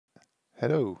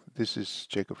Hello, this is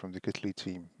Jacob from the gitaly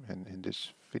team, and in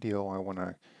this video I want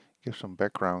to give some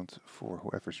background for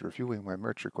whoever's reviewing my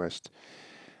merge request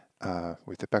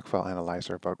with the backfile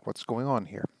analyzer about what's going on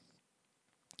here.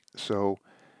 So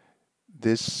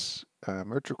this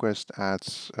merge request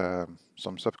adds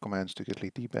some subcommands to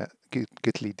gitaly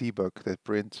debug that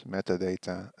print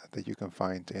metadata that you can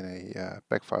find in a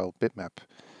backfile bitmap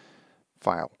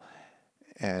file.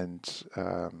 And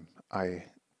I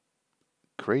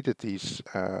created this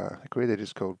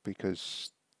code because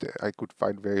I could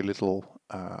find very little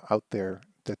out there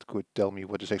that could tell me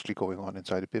what is actually going on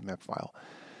inside a bitmap file.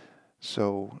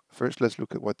 So first, let's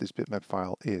look at what this bitmap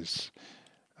file is.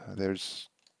 There's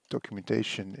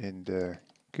documentation in the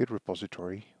Git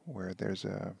repository where there's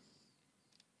a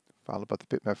file about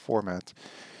the bitmap format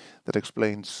that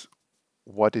explains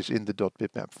what is in the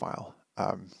 .bitmap file.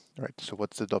 Right. So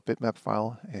what's the .bitmap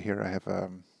file? Here I have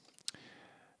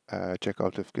check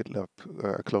out of GitLab,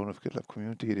 a clone of GitLab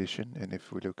Community Edition, and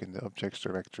if we look in the objects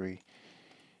directory,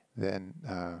 then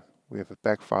we have a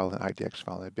back file, an IDX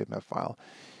file, and a bitmap file.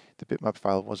 The bitmap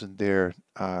file wasn't there.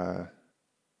 The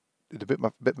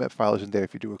bitmap file isn't there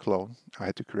if you do a clone. I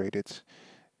had to create it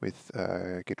with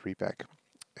git repack,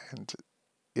 and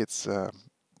it's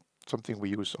something we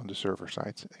use on the server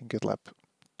side in GitLab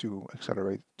to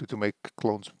accelerate, to make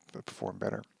clones perform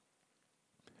better.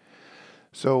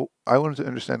 So I wanted to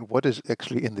understand what is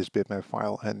actually in this bitmap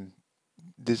file, and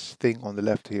this thing on the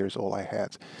left here is all I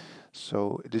had.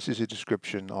 So this is a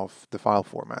description of the file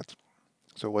format.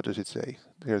 So what does it say?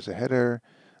 There's a header,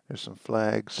 there's some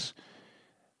flags,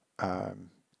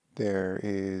 there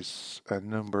is a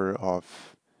number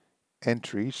of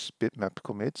entries, bitmap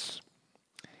commits,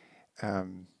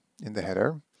 in the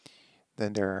header.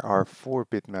 Then there are 4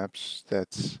 bitmaps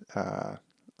that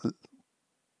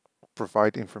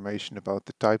provide information about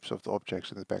the types of the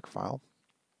objects in the back file.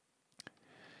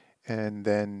 And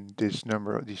then these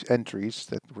entries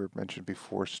that were mentioned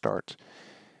before start.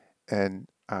 And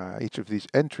each of these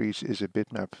entries is a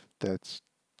bitmap that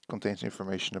contains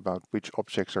information about which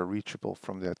objects are reachable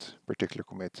from that particular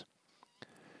commit.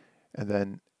 And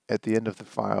then at the end of the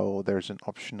file, there's an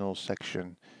optional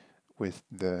section with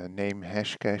the name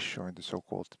hashcache, or the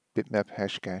so-called bitmap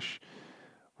hashcache,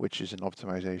 which is an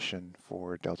optimization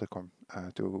for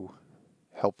to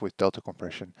help with delta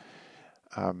compression.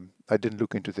 I didn't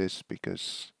look into this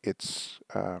because it's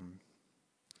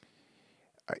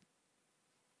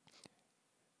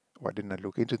why didn't I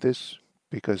look into this?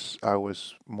 Because I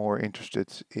was more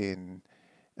interested in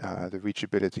the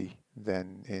reachability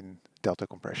than in delta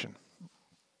compression.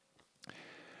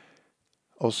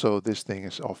 Also, this thing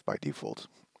is off by default.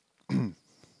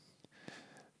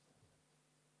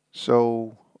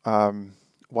 So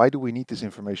why do we need this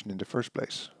information in the first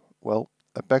place? Well,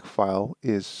 a back file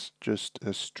is just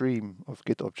a stream of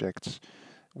Git objects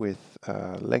with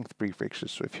length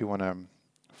prefixes. So if you want to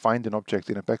find an object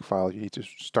in a back file, you need to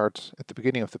start at the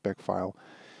beginning of the back file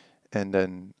and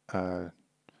then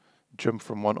jump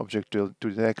from one object to the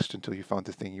next until you found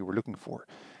the thing you were looking for.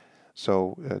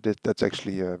 So that's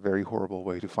actually a very horrible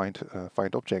way to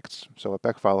find objects. So a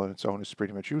back file on its own is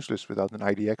pretty much useless without an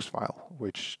IDX file,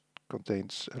 which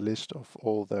contains a list of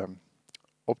all the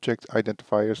object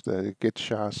identifiers, the git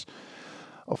shas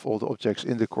of all the objects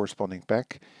in the corresponding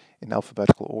pack in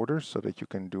alphabetical order, so that you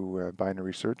can do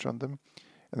binary search on them.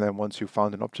 And then once you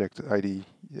found an object ID,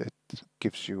 it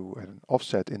gives you an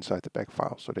offset inside the back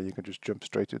file, so that you can just jump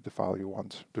straight to the file you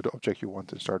want, to the object you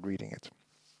want, and start reading it.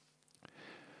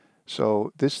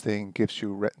 So this thing gives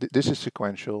you, this is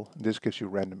sequential, this gives you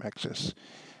random access.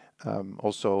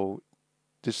 Also,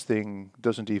 this thing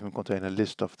doesn't even contain a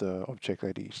list of the object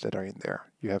IDs that are in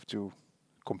there. You have to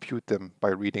compute them by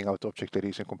reading out the object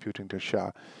IDs and computing their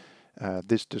SHA.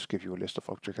 This does give you a list of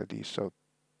object IDs. So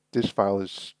this file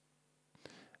is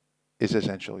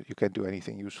essential. You can't do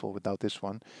anything useful without this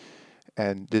one.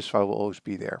 And this file will always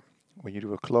be there. When you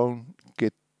do a clone,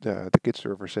 the Git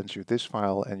server sends you this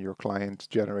file, and your client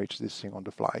generates this thing on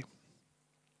the fly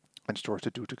and stores the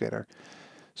two together.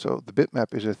 So the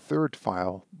bitmap is a third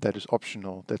file that is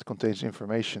optional, that contains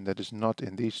information that is not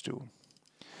in these two.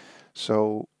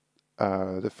 So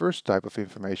the first type of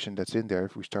information that's in there,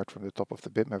 if we start from the top of the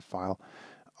bitmap file,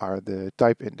 are the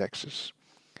type indexes.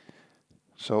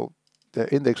 So the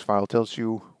index file tells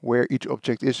you where each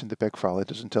object is in the back file. It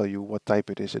doesn't tell you what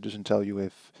type it is. It doesn't tell you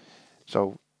if,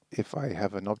 so if I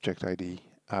have an object ID,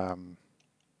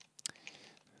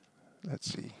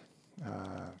 let's see.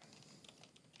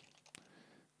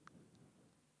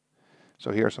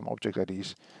 So here are some object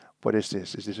IDs. What is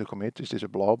this? Is this a commit? Is this a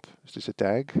blob? Is this a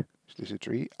tag? Is this a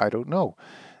tree? I don't know.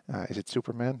 Is it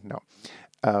Superman? No.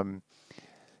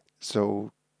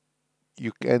 So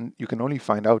you can only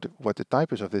find out what the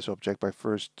type is of this object by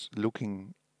first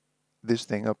looking this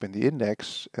thing up in the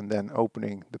index and then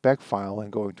opening the back file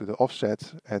and going to the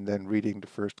offset and then reading the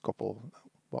first couple,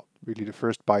 well, really the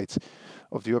first byte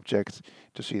of the object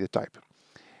to see the type.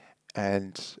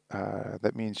 And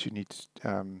that means you need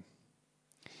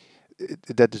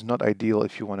that is not ideal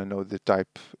if you want to know the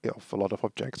type of a lot of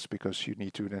objects, because you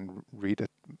need to then read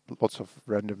lots of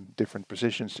random different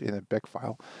positions in a back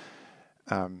file.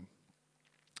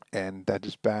 And that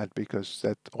is bad because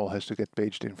that all has to get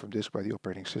paged in from disk by the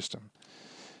operating system.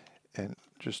 And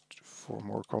just for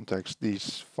more context,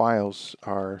 these files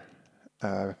are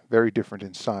very different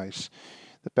in size.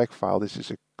 The PEG file, this is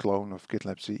a clone of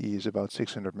GitLab CE, is about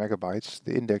 600 megabytes.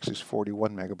 The index is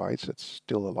 41 megabytes. That's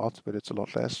still a lot, but it's a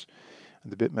lot less.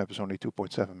 And the bitmap is only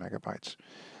 2.7 megabytes.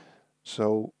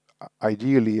 So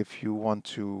ideally, if you want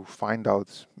to find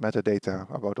out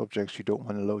metadata about objects, you don't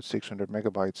want to load 600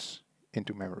 megabytes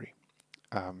into memory,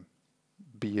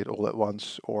 be it all at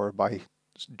once or by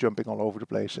jumping all over the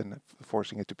place and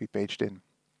forcing it to be paged in.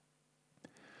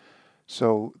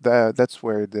 So that's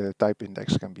where the type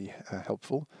index can be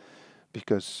helpful,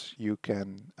 because you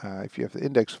can, if you have the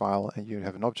index file and you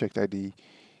have an object ID,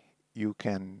 you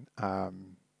can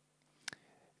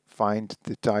find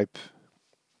the type.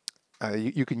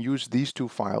 You can use these two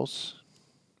files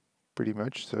pretty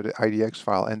much, so the IDX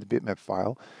file and the bitmap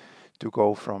file, to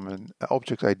go from an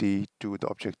object ID to the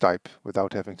object type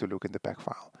without having to look in the back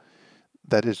file.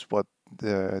 That is what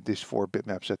these 4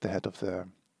 bitmaps at the head of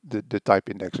the type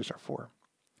indexes are for.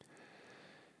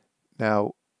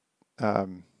 Now,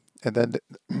 and then,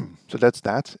 so that's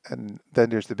that. And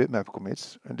then there's the bitmap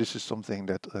commits. And this is something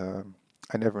that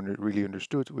I never really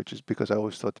understood, which is because I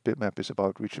always thought the bitmap is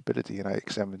about reachability. And I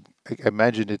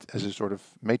imagined it as a sort of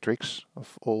matrix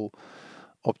of all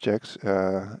objects.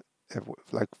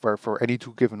 Like for any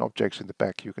 2 given objects in the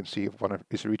pack, you can see if one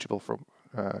is reachable from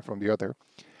the other.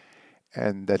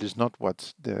 And that is not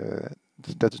what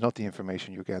that is not the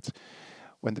information you get.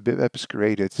 When the bitmap is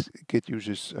created, Git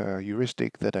uses a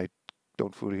heuristic that I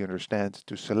don't fully understand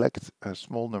to select a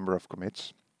small number of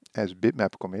commits as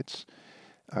bitmap commits,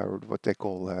 or what they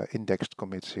call indexed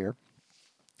commits here.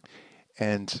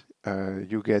 And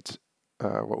you get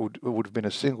what would have been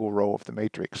a single row of the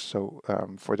matrix, so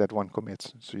for that one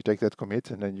commit. So you take that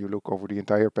commit and then you look over the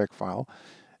entire pack file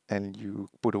and you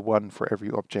put a 1 for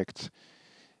every object.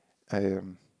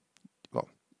 Well,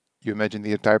 you imagine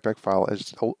the entire pack file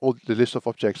as all the list of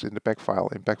objects in the pack file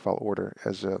in pack file order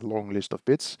as a long list of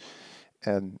bits,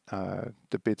 and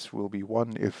the bits will be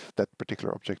 1 if that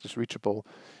particular object is reachable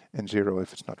and 0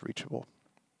 if it's not reachable.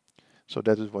 So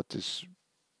that is what is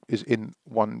in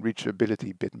one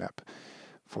reachability bitmap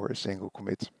for a single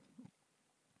commit.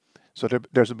 So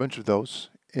there's a bunch of those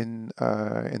in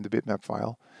the bitmap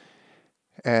file.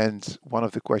 And one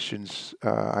of the questions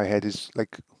I had is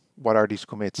like, what are these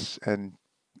commits? And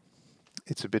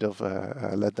it's a bit of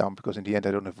a letdown, because in the end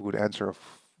I don't have a good answer of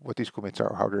what these commits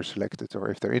are, how they're selected, or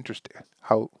if they're interesting,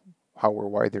 how or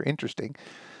why they're interesting.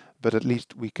 But at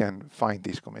least we can find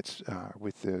these commits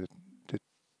with the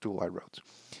tool I wrote.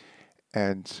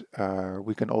 And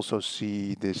we can also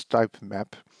see this type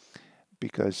map,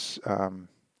 because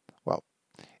well,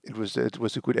 it was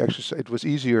a good exercise. It was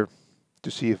easier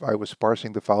to see if I was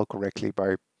parsing the file correctly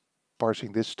by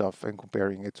parsing this stuff and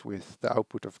comparing it with the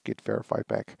output of git verify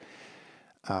pack,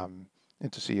 and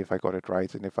to see if I got it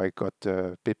right and if I got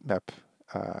the bitmap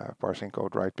parsing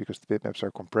code right, because the bitmaps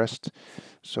are compressed.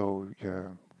 So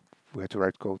we had to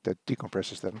write code that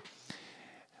decompresses them.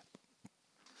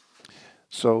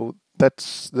 So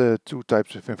that's the 2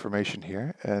 types of information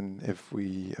here. And if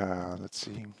we, let's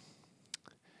see,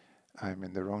 I'm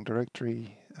in the wrong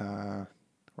directory.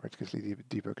 Right, gitaly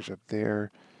debug is up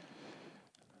there.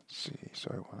 Let's see, so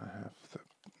I want to have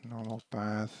the normal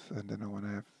path, and then I want to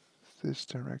have this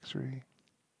directory.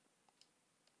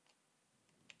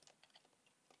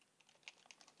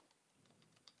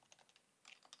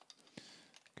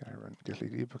 Can I run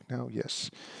gitaly debug now? Yes.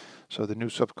 So the new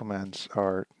subcommands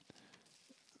are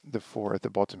the 4 at the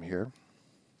bottom here.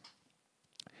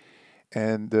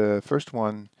 And the first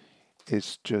one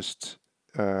is just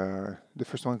the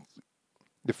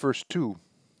first 2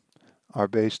 are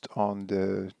based on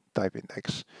the type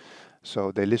index.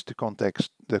 So they list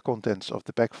the contents of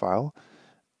the pack file,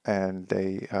 and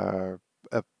they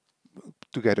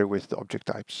together with the object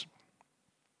types.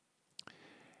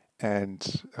 And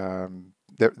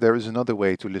there is another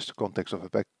way to list the contents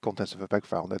of a pack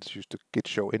file. That's used the git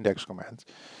show index command.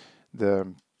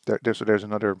 There's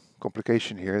another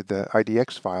complication here. The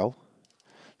IDX file.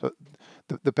 So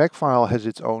the pack file has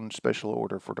its own special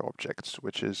order for the objects,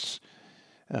 which is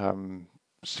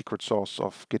secret sauce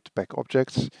of Git pack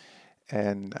objects.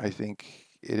 And I think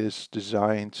it is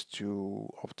designed to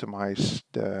optimize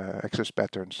the access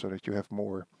patterns so that you have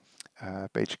more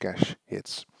page cache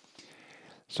hits.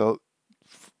 So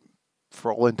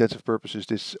for all intents and purposes,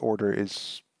 this order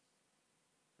is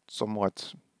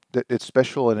somewhat it's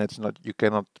special, and it's not, you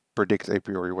cannot predict a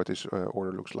priori what this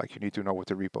order looks like. You need to know what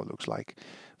the repo looks like.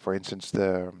 For instance,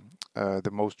 the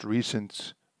most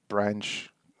recent branch,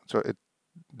 so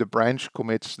the branch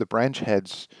commits, the branch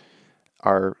heads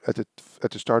are at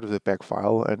the start of the pack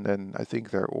file, and then I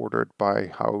think they're ordered by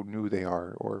how new they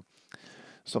are, or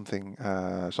something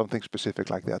specific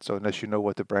like that. So unless you know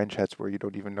what the branch heads were, you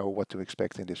don't even know what to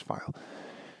expect in this file.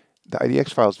 The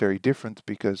IDX file is very different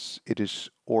because it is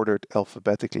ordered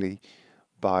alphabetically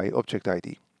by object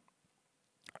ID.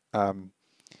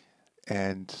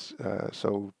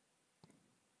 So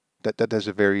that has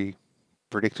a very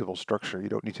predictable structure. You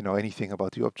don't need to know anything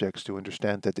about the objects to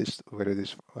understand that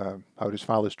how this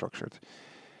file is structured.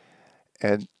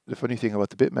 And the funny thing about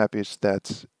the bitmap is that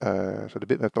so the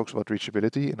bitmap talks about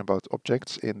reachability and about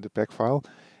objects in the pack file,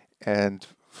 and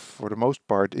for the most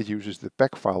part it uses the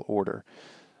pack file order.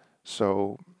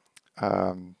 So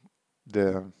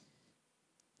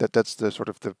that's the sort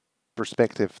of the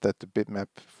perspective that the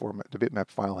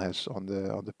bitmap file has on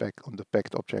the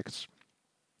packed objects.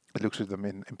 It looks at them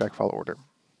in pack file order.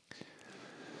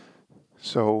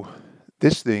 So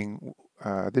this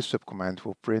subcommand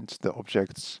will print the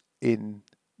objects in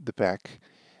the pack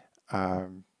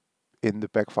in the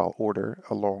pack file order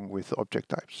along with the object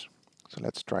types. So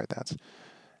let's try that.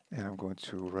 And I'm going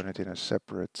to run it in a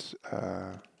separate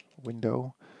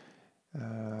window.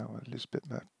 List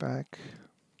bitmap pack.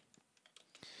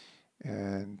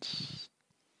 And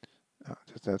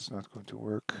that's not going to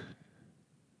work.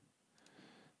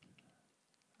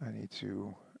 I need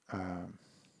to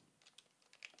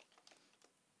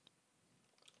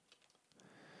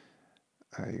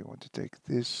I want to take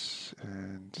this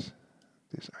and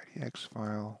this IDX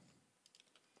file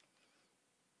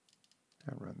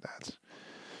and run that.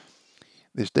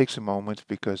 This takes a moment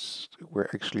because we're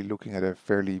actually looking at a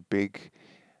fairly big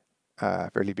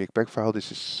pack file.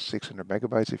 This is 600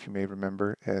 megabytes, if you may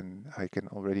remember, and I can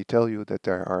already tell you that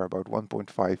there are about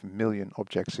 1.5 million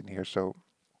objects in here. So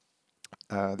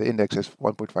the index has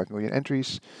 1.5 million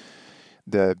entries.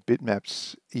 The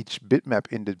bitmaps, each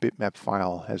bitmap in the bitmap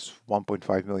file has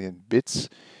 1.5 million bits,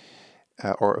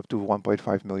 or up to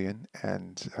 1.5 million,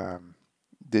 and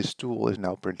this tool is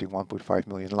now printing 1.5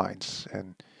 million lines.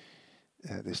 And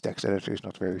this text editor is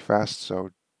not very fast,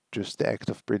 so just the act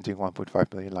of printing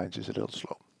 1.5 million lines is a little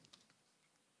slow.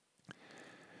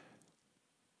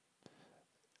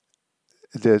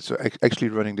 So actually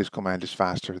running this command is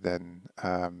faster than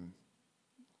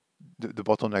the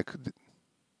bottleneck.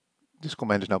 This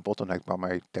command is now bottlenecked by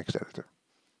my text editor.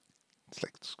 It's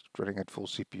like it's running at full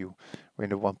CPU. We're in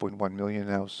the 1.1 million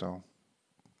now, so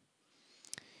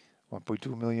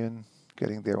 1.2 million,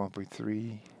 getting there,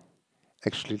 1.3.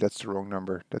 Actually, that's the wrong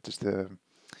number. That is the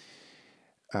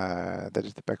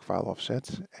pack file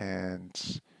offset,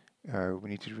 and we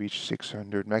need to reach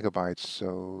 600 megabytes.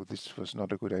 So this was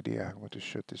not a good idea. I want to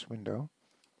shut this window.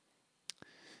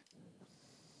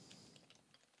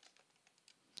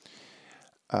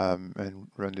 And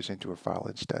run this into a file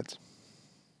instead.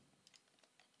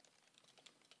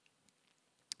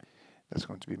 That's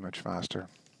going to be much faster.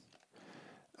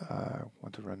 I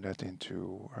want to run that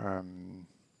into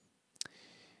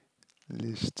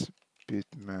list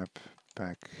bitmap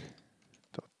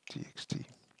pack.txt.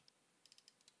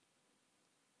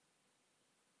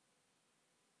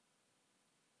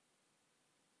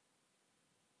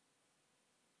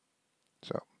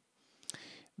 So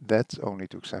that only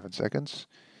took 7 seconds,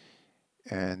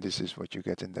 and this is what you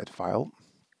get in that file.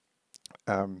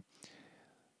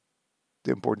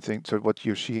 The important thing, so what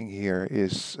you're seeing here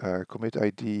is commit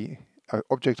ID,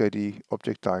 object ID,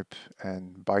 object type,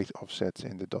 and byte offset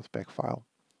in the .pack file.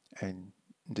 And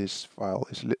this file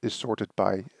is sorted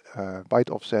by byte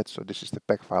offset, so this is the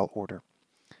pack file order.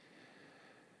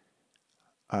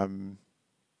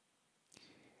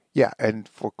 Yeah, and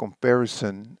for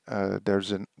comparison,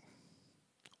 there's an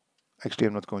actually,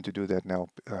 I'm not going to do that now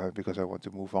because I want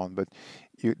to move on. But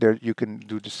you can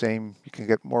do the same. You can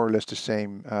get more or less the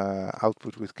same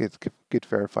output with git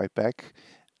verify pack.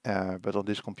 But on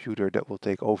this computer, that will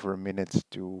take over a minute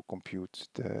to compute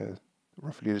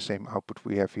roughly the same output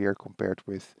we have here compared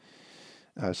with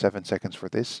 7 seconds for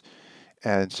this.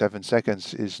 And 7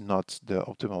 seconds is not the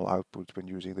optimal output when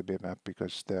using the bitmap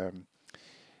because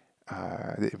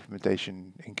The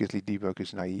implementation in gitaly debug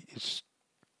is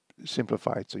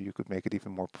simplified, so you could make it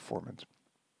even more performant.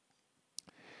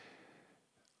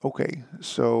 Okay,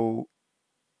 so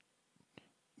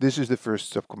this is the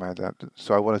first subcommand.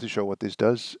 So I wanted to show what this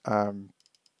does.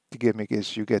 The gimmick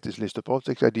is you get this list of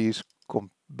object IDs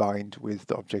combined with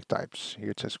the object types.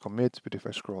 Here it says commit, but if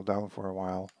I scroll down for a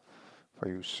while, if I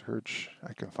use search,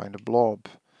 I can find a blob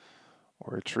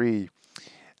or a tree.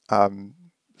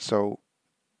 So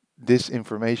this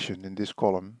information in this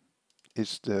column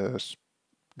is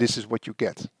this is what you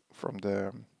get from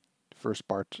the first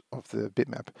part of the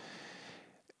bitmap.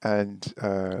 And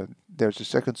there's a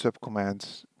second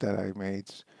subcommand that I made,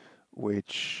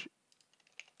 which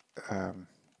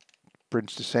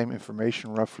prints the same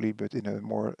information roughly, but in a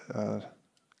more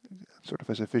sort of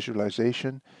as a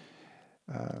visualization.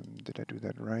 Did I do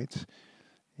that right?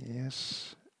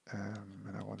 Yes.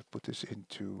 And I want to put this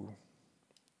into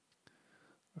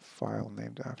a file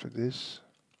named after this.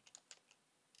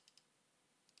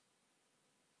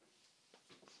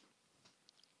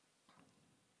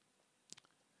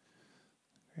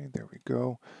 Okay, there we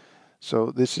go.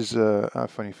 So this is a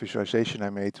funny visualization I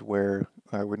made where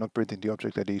we're not printing the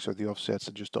object IDs or the offsets,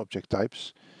 are just object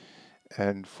types.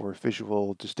 And for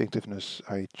visual distinctiveness,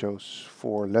 I chose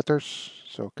 4 letters.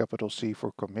 So capital C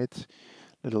for commit,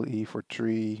 little e for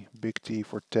tree, big T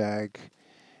for tag,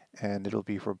 and little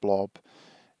b for blob.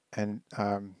 And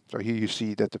so here you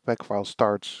see that the pack file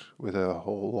starts with a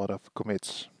whole lot of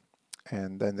commits.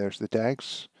 And then there's the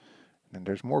tags, and then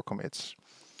there's more commits.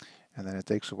 And then it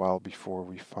takes a while before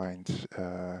we find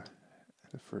the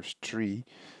first tree.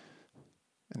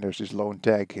 And there's this lone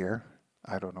tag here.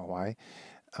 I don't know why.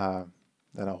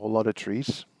 Then a whole lot of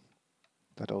trees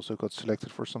that also got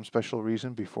selected for some special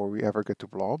reason before we ever get to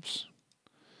blobs.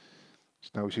 So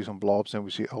now we see some blobs and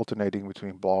we see alternating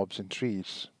between blobs and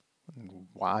trees. And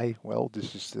why? Well,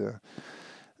 this is the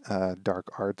dark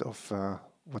art of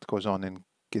what goes on in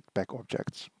Git back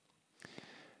objects.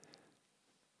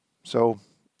 So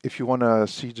if you want to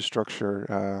see the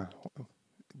structure,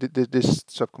 this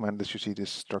subcommand lets you see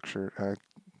this structure,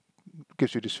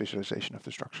 gives you this visualization of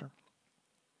the structure.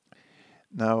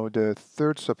 Now the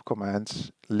third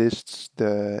subcommand lists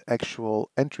the actual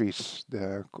entries,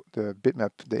 the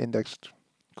bitmap, the indexed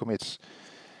commits.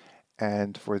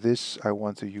 And for this, I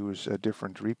want to use a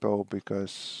different repo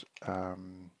because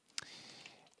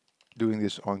doing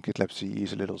this on GitLab CE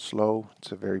is a little slow.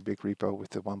 It's a very big repo with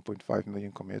the 1.5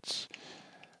 million commits.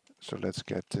 So let's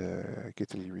get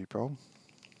gitaly repo.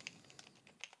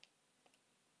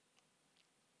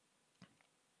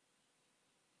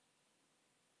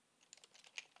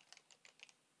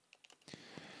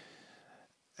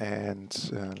 And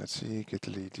let's see,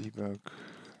 gitaly debug.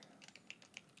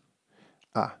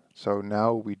 So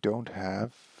now we don't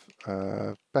have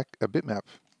a bitmap.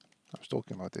 I was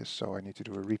talking about this, so I need to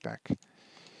do a repack.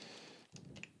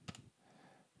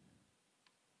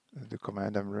 The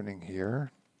command I'm running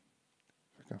here,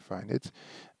 if I can find it.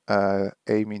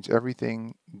 A means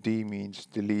everything, D means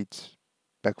delete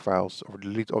back files or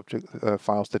delete object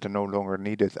files that are no longer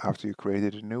needed after you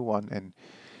created a new one, and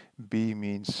B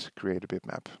means create a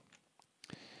bitmap.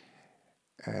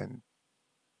 And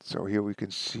so here we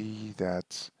can see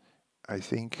that I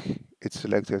think it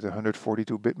selected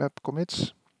 142 bitmap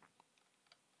commits,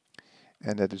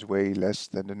 and that is way less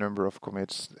than the number of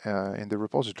commits in the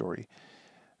repository.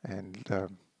 And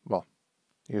well,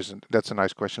 that's a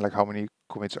nice question, like how many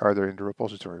commits are there in the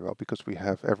repository? Well, because we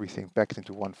have everything packed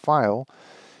into one file,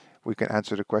 we can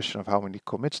answer the question of how many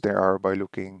commits there are by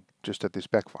looking just at this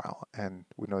back file. And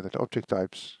we know that object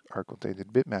types are contained in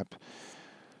bitmap.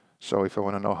 So if I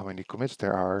want to know how many commits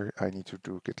there are, I need to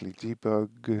do gitaly debug.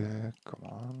 Come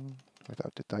on,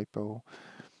 without the typo.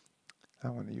 I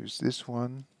want to use this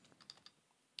one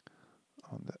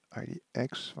on the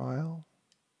IDX file.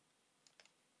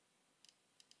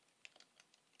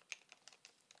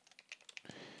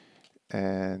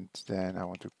 And then I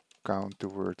want to count the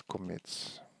word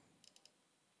commits.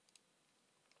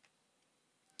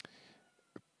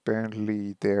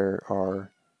 Apparently there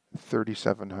are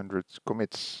 3,700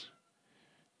 commits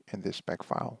in this spec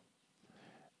file.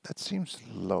 That seems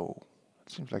low.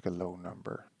 It seems like a low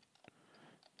number.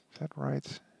 Is that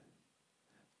right?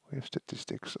 We have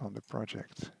statistics on the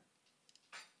project.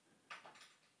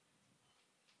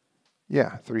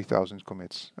 Yeah, 3,000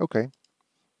 commits. Okay,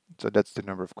 so that's the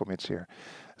number of commits here.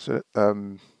 So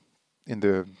in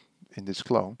this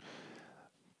clone.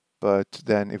 But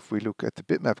then if we look at the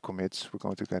bitmap commits, we're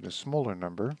going to get a smaller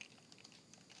number.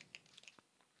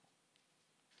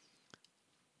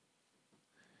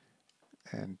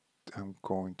 And I'm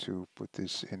going to put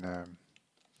this in a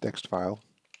text file.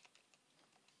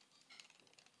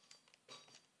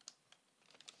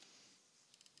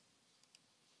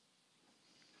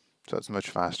 So it's much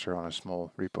faster on a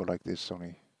small repo like this,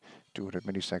 only 200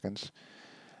 milliseconds.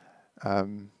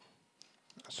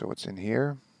 So what's in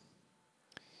here?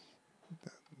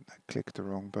 I clicked the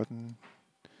wrong button.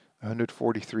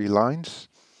 143 lines,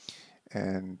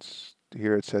 and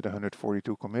here it said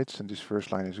 142 commits, and this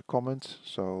first line is a comment,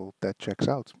 so that checks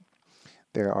out.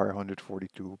 There are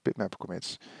 142 bitmap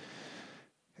commits.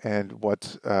 And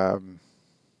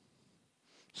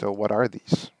so what are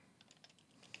these?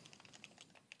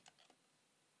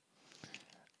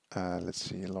 Let's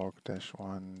see, log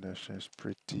 -1 -s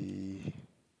pretty.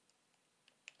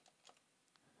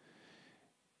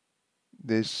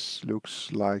 This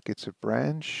looks like it's a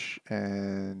branch,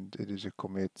 and it is a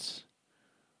commit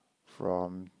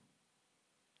from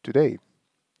today.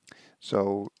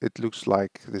 So it looks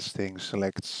like this thing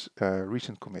selects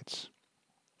recent commits.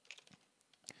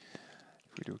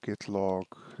 If we do git log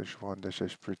 -1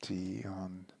 -s pretty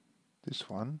on this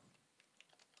one,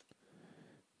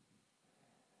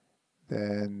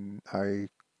 then I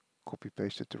copy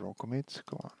pasted the wrong commit.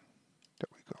 Go on, there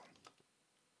we go.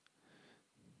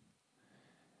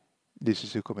 This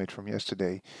is a commit from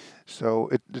yesterday. So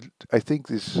I think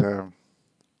this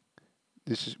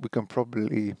is we can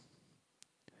probably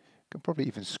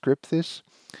even script this,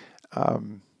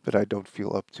 but I don't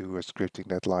feel up to scripting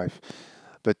that live.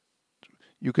 But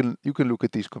you can look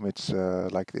at these commits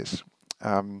like this.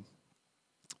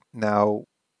 Now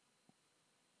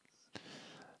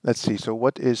let's see. So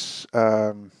what is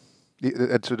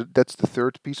that's the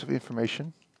third piece of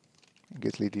information in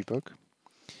gitaly debug.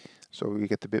 So we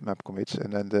get the bitmap commits,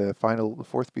 and then the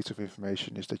fourth piece of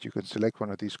information is that you can select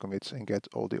one of these commits and get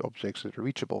all the objects that are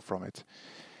reachable from it.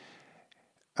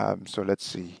 So let's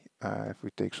see, if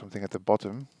we take something at the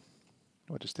bottom,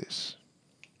 what is this?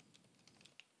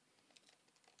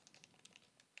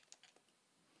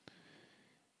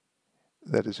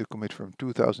 That is a commit from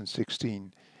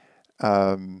 2016.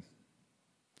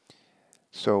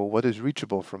 So what is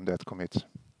reachable from that commit?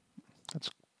 That's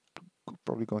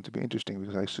probably going to be interesting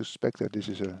because I suspect that this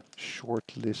is a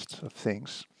short list of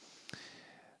things.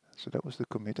 So that was the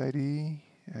commit ID,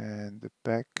 and the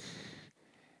back,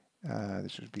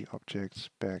 this would be objects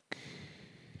back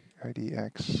ID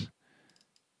X.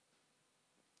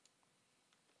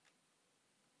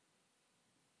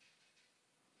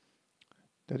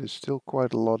 That is still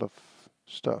quite a lot of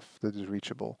stuff that is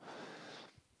reachable.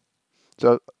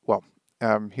 So, well,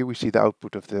 here we see the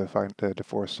output of the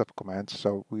four subcommands.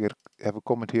 So we have a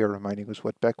comment here reminding us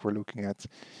what back we're looking at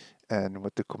and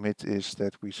what the commit is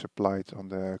that we supplied on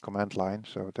the command line.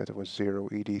 So that was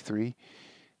 0ed3.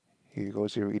 Here you go,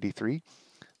 0ed3.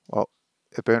 Well,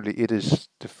 apparently it is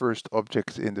the first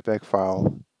object in the back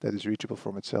file that is reachable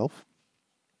from itself.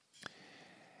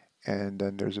 And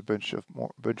then there's a bunch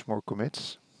more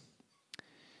commits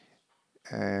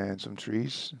and some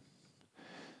trees.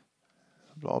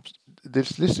 Blobs.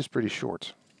 This list is pretty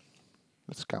short.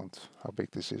 Let's count how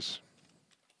big this is.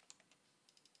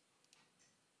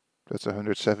 That's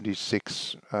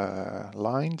 176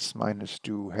 lines minus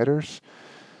 2 headers.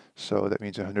 So that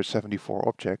means 174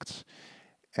 objects.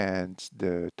 And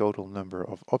the total number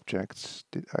of objects,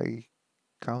 did I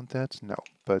count that? No.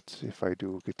 But if I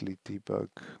do gitaly debug,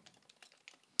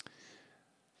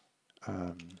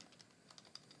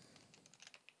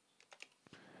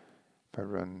 if I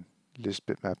run list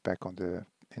bitmap back on the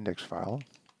index file,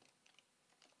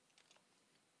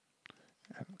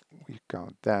 and we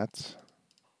count that,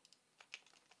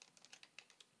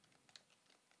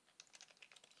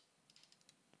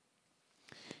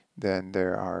 then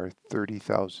there are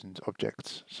 30,000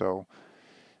 objects. So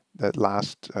that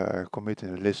last commit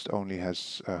in the list only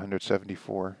has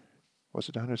 174. Was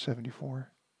it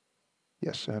 174?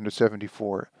 Yes,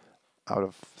 174 out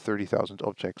of 30,000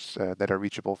 objects that are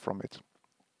reachable from it.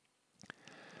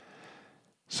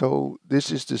 So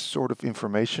this is the sort of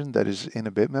information that is in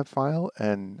a bitmap file,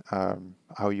 and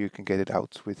how you can get it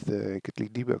out with the gitaly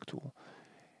debug tool.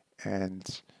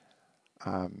 And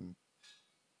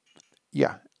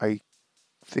yeah, I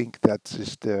think that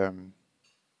is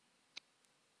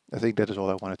I think that is all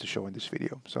I wanted to show in this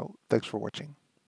video. So thanks for watching.